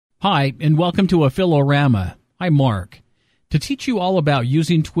Hi, and welcome to Affiliorama. I'm Mark. To teach you all about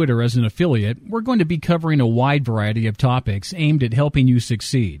using Twitter as an affiliate, we're going to be covering a wide variety of topics aimed at helping you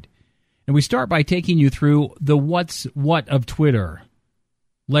succeed. And we start by taking you through the what's what of Twitter,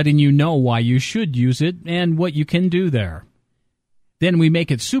 letting you know why you should use it and what you can do there. Then we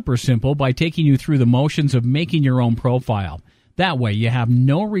make it super simple by taking you through the motions of making your own profile. That way you have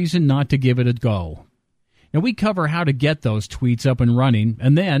no reason not to give it a go. And we cover how to get those tweets up and running,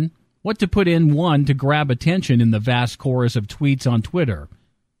 and then what to put in one to grab attention in the vast chorus of tweets on Twitter.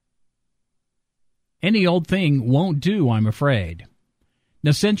 Any old thing won't do, I'm afraid.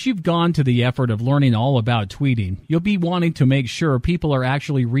 Now, since you've gone to the effort of learning all about tweeting, you'll be wanting to make sure people are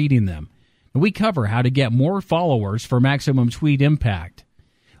actually reading them. And we cover how to get more followers for maximum tweet impact.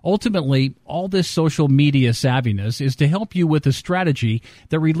 Ultimately, all this social media savviness is to help you with a strategy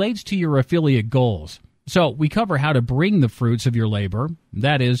that relates to your affiliate goals. So we cover how to bring the fruits of your labor,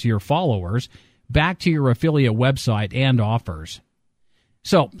 that is, your followers, back to your affiliate website and offers.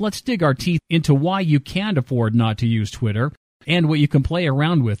 So let's dig our teeth into why you can't afford not to use Twitter and what you can play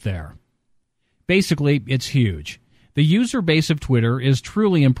around with there. Basically, it's huge. The user base of Twitter is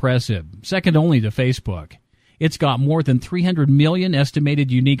truly impressive, second only to Facebook. It's got more than 300 million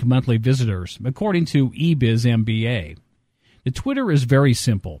estimated unique monthly visitors, according to eBizMBA. The Twitter is very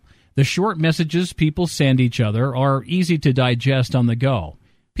simple. The short messages people send each other are easy to digest on the go.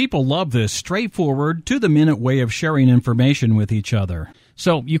 People love this straightforward, to-the-minute way of sharing information with each other.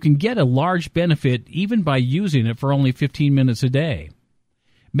 So you can get a large benefit even by using it for only 15 minutes a day.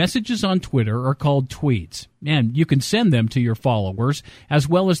 Messages on Twitter are called tweets, and you can send them to your followers as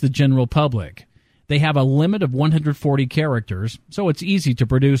well as the general public. They have a limit of 140 characters, so it's easy to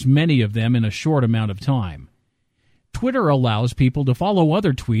produce many of them in a short amount of time. Twitter allows people to follow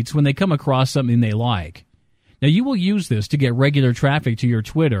other tweets when they come across something they like. Now, you will use this to get regular traffic to your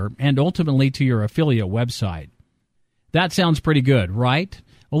Twitter and ultimately to your affiliate website. That sounds pretty good, right?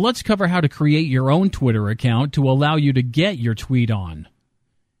 Well, let's cover how to create your own Twitter account to allow you to get your tweet on.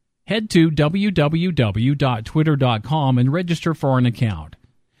 Head to www.twitter.com and register for an account.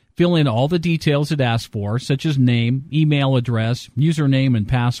 Fill in all the details it asks for, such as name, email address, username, and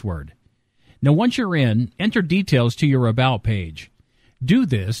password. Now, once you're in, enter details to your About page. Do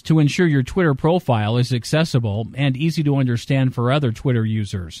this to ensure your Twitter profile is accessible and easy to understand for other Twitter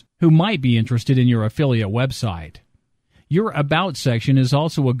users who might be interested in your affiliate website. Your About section is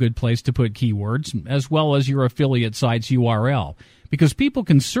also a good place to put keywords, as well as your affiliate site's URL, because people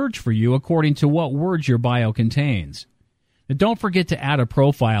can search for you according to what words your bio contains. Now, don't forget to add a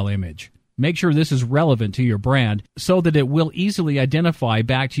profile image. Make sure this is relevant to your brand so that it will easily identify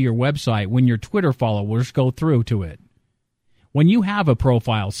back to your website when your Twitter followers go through to it. When you have a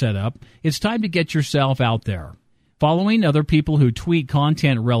profile set up, it's time to get yourself out there. Following other people who tweet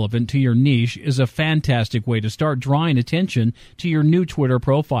content relevant to your niche is a fantastic way to start drawing attention to your new Twitter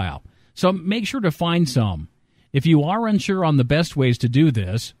profile. So make sure to find some. If you are unsure on the best ways to do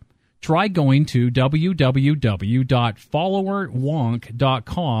this, try going to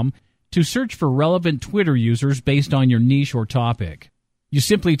www.followerwonk.com to search for relevant Twitter users based on your niche or topic. You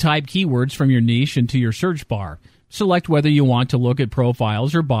simply type keywords from your niche into your search bar. Select whether you want to look at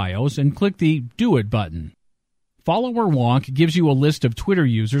profiles or bios and click the Do It button. Follower Wonk gives you a list of Twitter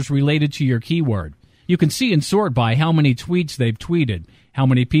users related to your keyword. You can see and sort by how many tweets they've tweeted, how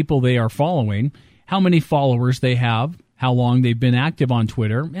many people they are following, how many followers they have, how long they've been active on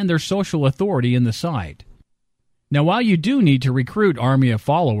Twitter, and their social authority in the site. Now, while you do need to recruit army of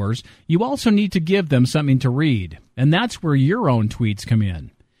followers, you also need to give them something to read, and that's where your own tweets come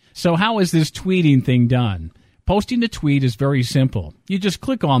in. So how is this tweeting thing done? Posting a tweet is very simple. You just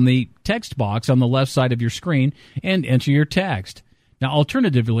click on the text box on the left side of your screen and enter your text. Now,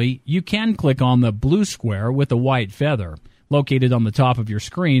 alternatively, you can click on the blue square with the white feather, located on the top of your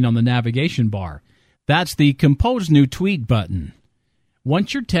screen on the navigation bar. That's the Compose New Tweet button.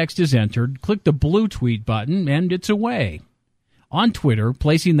 Once your text is entered, click the blue tweet button and it's away. On Twitter,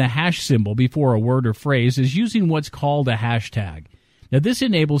 placing the hash symbol before a word or phrase is using what's called a hashtag. Now, this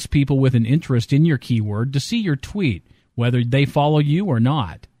enables people with an interest in your keyword to see your tweet, whether they follow you or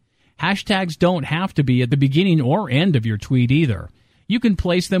not. Hashtags don't have to be at the beginning or end of your tweet either. You can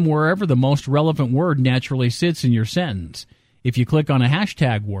place them wherever the most relevant word naturally sits in your sentence. If you click on a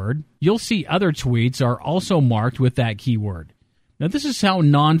hashtag word, you'll see other tweets are also marked with that keyword. Now, this is how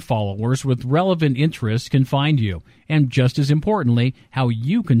non-followers with relevant interests can find you, and just as importantly, how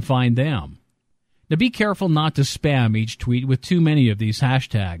you can find them. Now, be careful not to spam each tweet with too many of these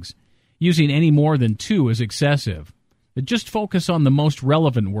hashtags. Using any more than 2 is excessive. But just focus on the most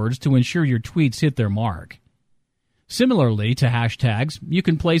relevant words to ensure your tweets hit their mark. Similarly to hashtags, you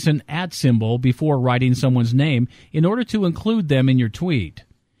can place an @ symbol before writing someone's name in order to include them in your tweet.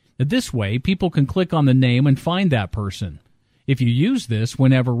 This way, people can click on the name and find that person, if you use this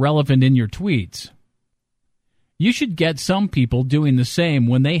whenever relevant in your tweets. You should get some people doing the same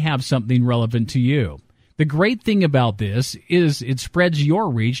when they have something relevant to you. The great thing about this is it spreads your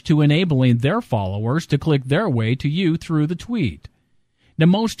reach to enabling their followers to click their way to you through the tweet. Now,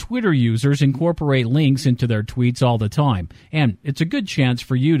 most Twitter users incorporate links into their tweets all the time, and it's a good chance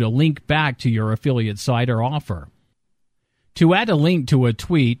for you to link back to your affiliate site or offer. To add a link to a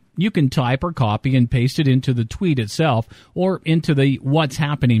tweet, you can type or copy and paste it into the tweet itself or into the What's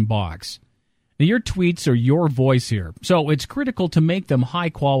Happening box. Now, your tweets are your voice here, so it's critical to make them high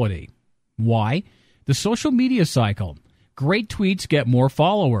quality. Why? The social media cycle. Great tweets get more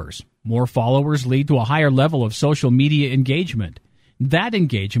followers. More followers lead to a higher level of social media engagement. That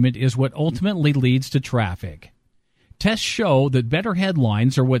engagement is what ultimately leads to traffic. Tests show that better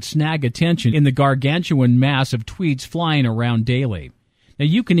headlines are what snag attention in the gargantuan mass of tweets flying around daily. Now,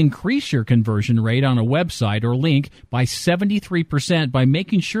 you can increase your conversion rate on a website or link by 73% by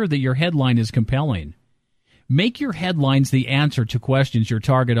making sure that your headline is compelling. Make your headlines the answer to questions your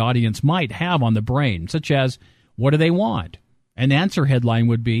target audience might have on the brain, such as, what do they want? An answer headline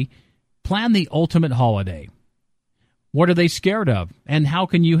would be, plan the ultimate holiday. What are they scared of, and how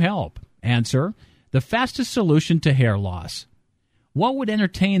can you help? Answer, the fastest solution to hair loss. What would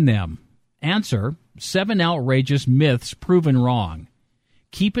entertain them? Answer, 7 outrageous myths proven wrong.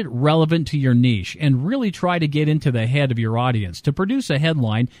 Keep it relevant to your niche and really try to get into the head of your audience to produce a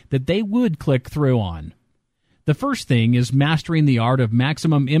headline that they would click through on. The first thing is mastering the art of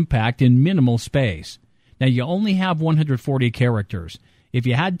maximum impact in minimal space. Now, you only have 140 characters. If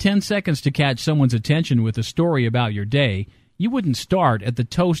you had 10 seconds to catch someone's attention with a story about your day, you wouldn't start at the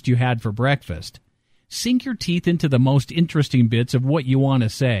toast you had for breakfast. Sink your teeth into the most interesting bits of what you want to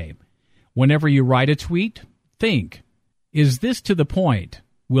say. Whenever you write a tweet, think, is this to the point?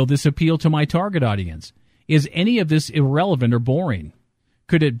 Will this appeal to my target audience? Is any of this irrelevant or boring?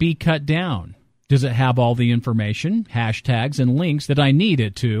 Could it be cut down? Does it have all the information, hashtags, and links that I need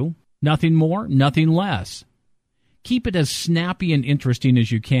it to? Nothing more, nothing less. Keep it as snappy and interesting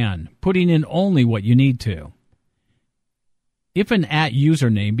as you can, putting in only what you need to. If an @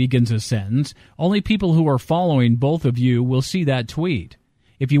 username begins a sentence, only people who are following both of you will see that tweet.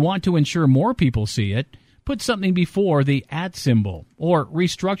 If you want to ensure more people see it, put something before the @ symbol or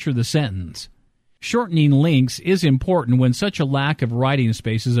restructure the sentence. Shortening links is important when such a lack of writing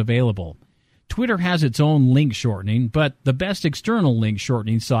space is available. Twitter has its own link shortening, but the best external link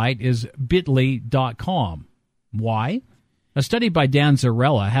shortening site is bit.ly.com. Why? A study by Dan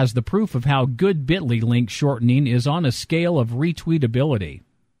Zarella has the proof of how good Bitly link shortening is on a scale of retweetability.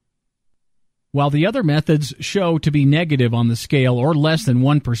 While the other methods show to be negative on the scale or less than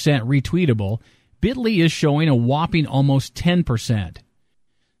 1% retweetable, Bitly is showing a whopping almost 10%.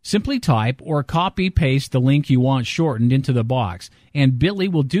 Simply type or copy-paste the link you want shortened into the box, and Bitly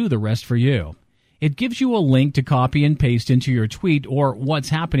will do the rest for you. It gives you a link to copy and paste into your tweet or What's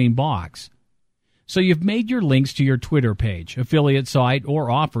Happening box. So you've made your links to your Twitter page, affiliate site,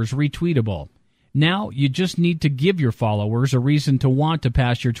 or offers retweetable. Now you just need to give your followers a reason to want to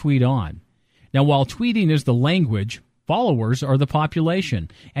pass your tweet on. Now, while tweeting is the language, followers are the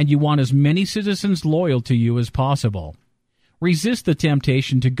population, and you want as many citizens loyal to you as possible. Resist the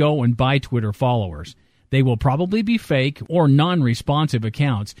temptation to go and buy Twitter followers. They will probably be fake or non-responsive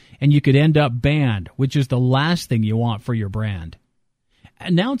accounts, and you could end up banned, which is the last thing you want for your brand.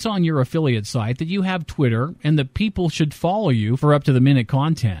 Announce on your affiliate site that you have Twitter and that people should follow you for up-to-the-minute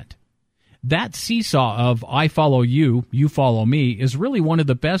content. That seesaw of I follow you, you follow me is really one of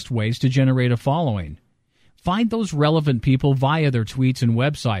the best ways to generate a following. Find those relevant people via their tweets and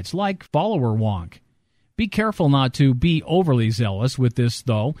websites like Follower Wonk. Be careful not to be overly zealous with this,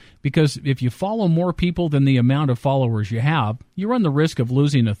 though, because if you follow more people than the amount of followers you have, you run the risk of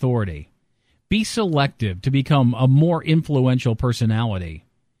losing authority. Be selective to become a more influential personality.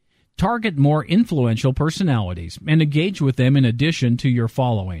 Target more influential personalities and engage with them in addition to your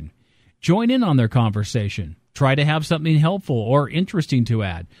following. Join in on their conversation. Try to have something helpful or interesting to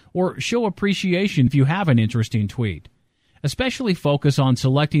add, or show appreciation if you have an interesting tweet. Especially focus on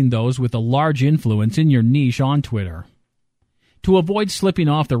selecting those with a large influence in your niche on Twitter. To avoid slipping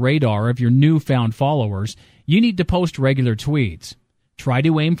off the radar of your newfound followers, you need to post regular tweets. Try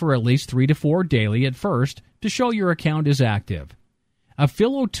to aim for at least 3 to 4 daily at first to show your account is active.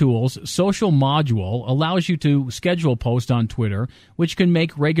 Philotools social module allows you to schedule posts on Twitter, which can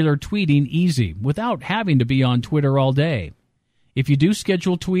make regular tweeting easy without having to be on Twitter all day. If you do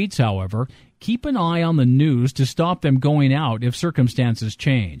schedule tweets, however, keep an eye on the news to stop them going out if circumstances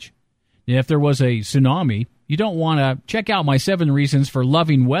change. If there was a tsunami, you don't want to check out my 7 reasons for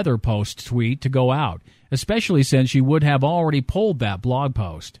loving weather post tweet to go out, especially since you would have already pulled that blog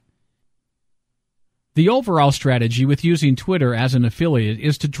post. The overall strategy with using Twitter as an affiliate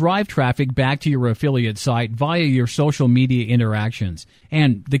is to drive traffic back to your affiliate site via your social media interactions,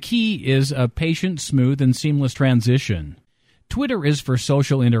 and the key is a patient, smooth, and seamless transition. Twitter is for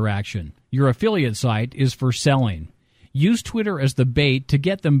social interaction. Your affiliate site is for selling. Use Twitter as the bait to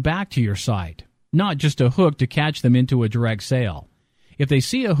get them back to your site, not just a hook to catch them into a direct sale. If they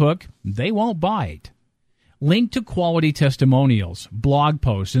see a hook, they won't bite. Link to quality testimonials, blog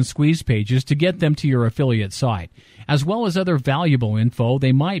posts, and squeeze pages to get them to your affiliate site, as well as other valuable info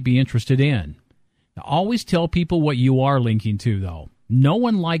they might be interested in. Now, always tell people what you are linking to, though. No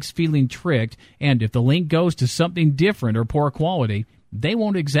one likes feeling tricked, and if the link goes to something different or poor quality, they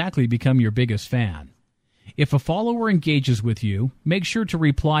won't exactly become your biggest fan. If a follower engages with you, make sure to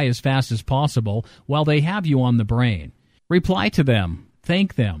reply as fast as possible while they have you on the brain. Reply to them,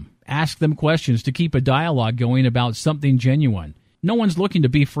 thank them, ask them questions to keep a dialogue going about something genuine. No one's looking to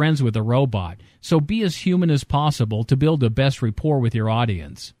be friends with a robot, so be as human as possible to build the best rapport with your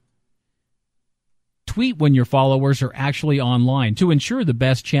audience. Tweet when your followers are actually online to ensure the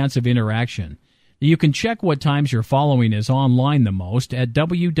best chance of interaction. You can check what times your following is online the most at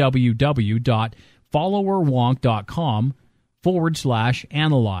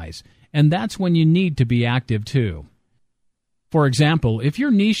www.followerwonk.com/analyze, and that's when you need to be active too. For example, if your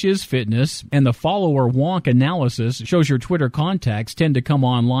niche is fitness and the follower wonk analysis shows your Twitter contacts tend to come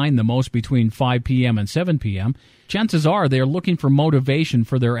online the most between 5 p.m. and 7 p.m., chances are they are looking for motivation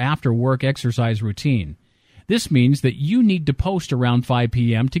for their after-work exercise routine. This means that you need to post around 5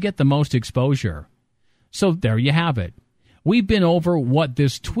 p.m. to get the most exposure. So there you have it. We've been over what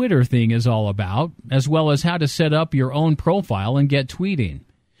this Twitter thing is all about, as well as how to set up your own profile and get tweeting.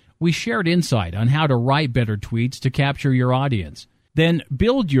 We shared insight on how to write better tweets to capture your audience. Then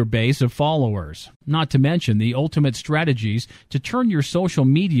build your base of followers, not to mention the ultimate strategies to turn your social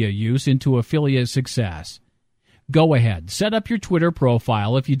media use into affiliate success. Go ahead, set up your Twitter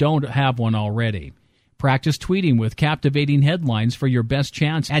profile if you don't have one already. Practice tweeting with captivating headlines for your best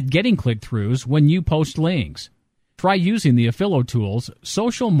chance at getting click-throughs when you post links. Try using the AffiliTools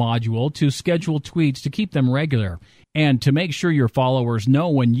social module to schedule tweets to keep them regular and to make sure your followers know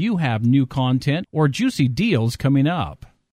when you have new content or juicy deals coming up.